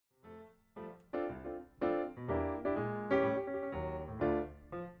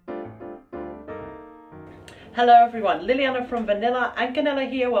Hello everyone, Liliana from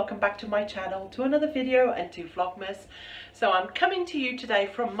Vanillandcanela here. Welcome back to my channel, to another video and to Vlogmas. So I'm coming to you today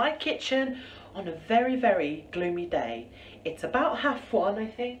from my kitchen on a very gloomy day. It's about 1:30, I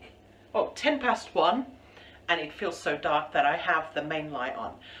think. Oh, 1:10, and it feels so dark that I have the main light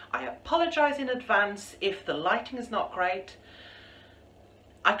on. I apologize in advance if the lighting is not great.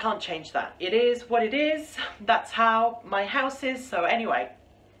 I can't change that. It is what it is. That's how my house is. So anyway,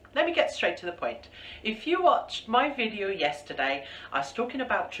 let me get straight to the point. If you watched my video yesterday, I was talking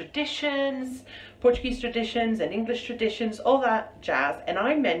about traditions, Portuguese traditions and English traditions, all that jazz, and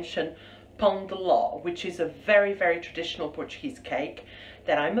I mentioned Pao de Lo, which is a very traditional Portuguese cake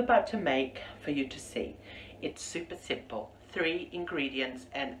that I'm about to make for you to see. It's super simple, 3 ingredients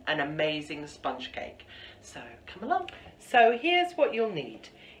and an amazing sponge cake. So come along. So here's what you'll need.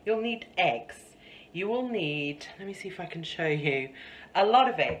 You'll need eggs. You will need, let me see if I can show you, a lot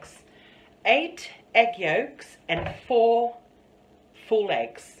of eggs. 8 egg yolks and 4 full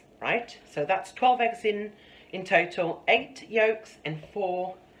eggs, right? So that's 12 eggs in total, 8 yolks and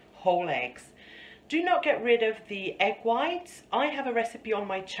 4 whole eggs. Do not get rid of the egg whites. I have a recipe on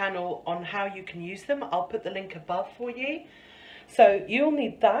my channel on how you can use them. I'll put the link above for you. So you'll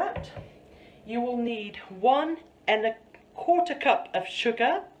need that. You will need 1 1/4 cup of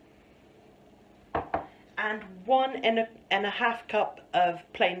sugar and 1 1/2 cup of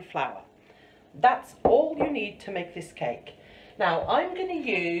plain flour. That's all you need to make this cake. Now I'm going to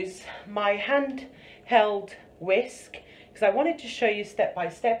use my handheld whisk because I wanted to show you step by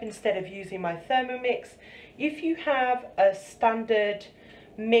step instead of using my Thermomix. If you have a standard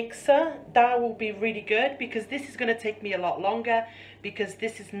mixer, that will be really good because this is going to take me a lot longer because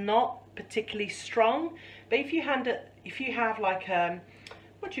this is not particularly strong. But if you have like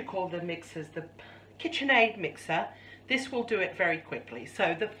what do you call the mixers, the KitchenAid mixer, this will do it very quickly.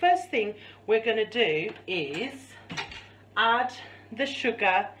 So the first thing we're going to do is add the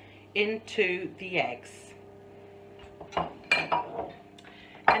sugar into the eggs.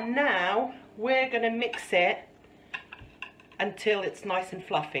 And now we're going to mix it until it's nice and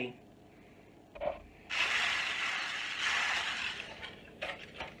fluffy.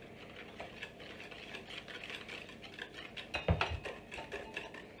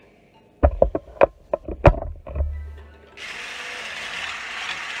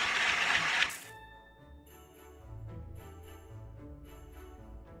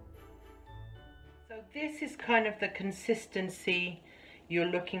 So this is kind of the consistency you're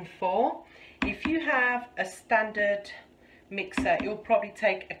looking for. If you have a standard mixer, it will probably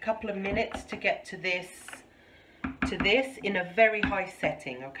take a couple of minutes to get to this in a very high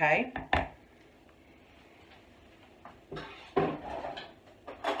setting, okay?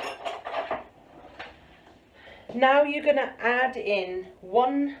 Now you're going to add in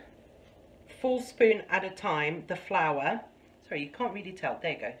 1 full spoon at a time, the flour. Sorry, you can't really tell.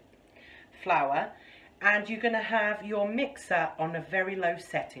 There you go. Flour. And you're going to have your mixer on a very low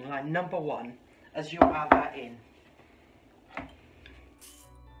setting, like number 1, as you add that in.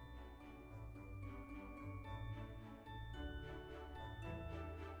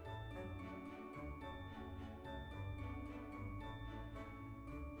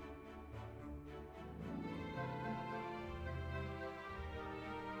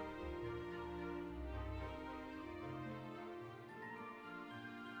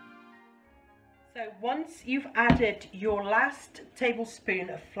 So once you've added your last tablespoon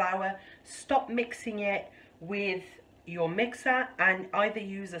of flour, stop mixing it with your mixer and either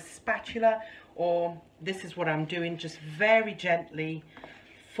use a spatula, or this is what I'm doing, just very gently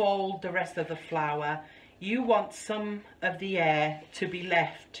fold the rest of the flour. You want some of the air to be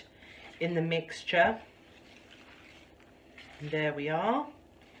left in the mixture. And there we are.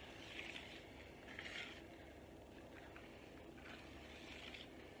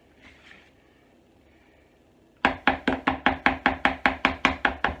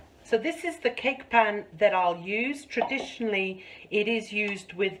 So this is the cake pan that I'll use. Traditionally, it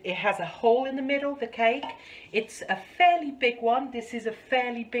has a hole in the middle, the cake. It's a fairly big one. This is a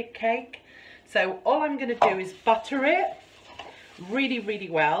fairly big cake. So all I'm going to do is butter it really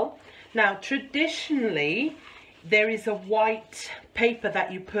well. Now, traditionally, there is a white paper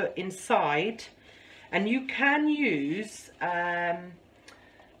that you put inside, and you can use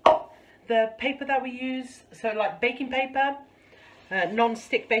the paper that we use, so like baking paper,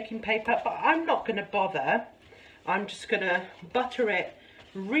 non-stick baking paper, but I'm not going to bother. I'm just going to butter it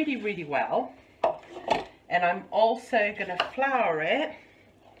really well, and I'm also going to flour it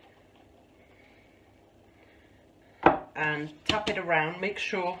and tap it around. Make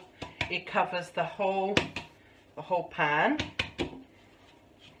sure it covers the whole pan.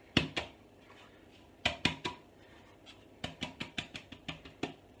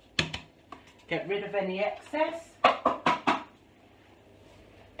 Get rid of any excess.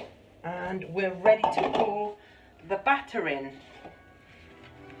 And we're ready to pour the batter in.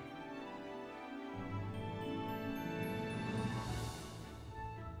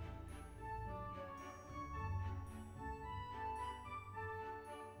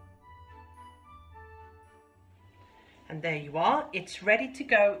 And there you are, it's ready to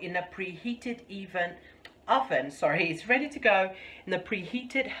go in a preheated oven. Sorry, it's ready to go in the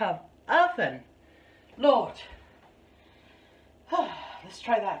preheated oven. Lord. Let's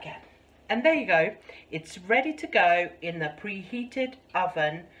try that again. And there you go, it's ready to go in the preheated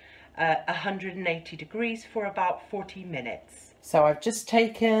oven, 180 degrees for about 40 minutes. So I've just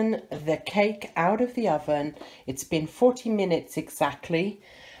taken the cake out of the oven. It's been 40 minutes exactly,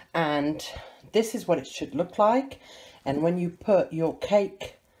 and this is what it should look like. And when you put your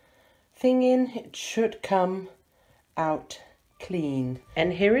cake thing in, it should come out clean.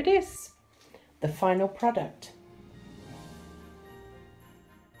 And here it is, the final product.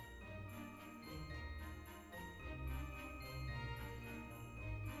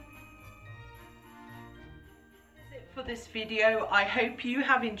 That's it for this video. I hope you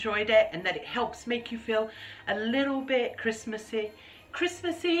have enjoyed it and that it helps make you feel a little bit Christmassy.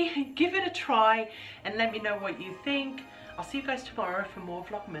 Give it a try and let me know what you think. I'll see you guys tomorrow for more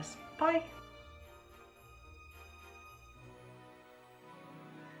Vlogmas. Bye.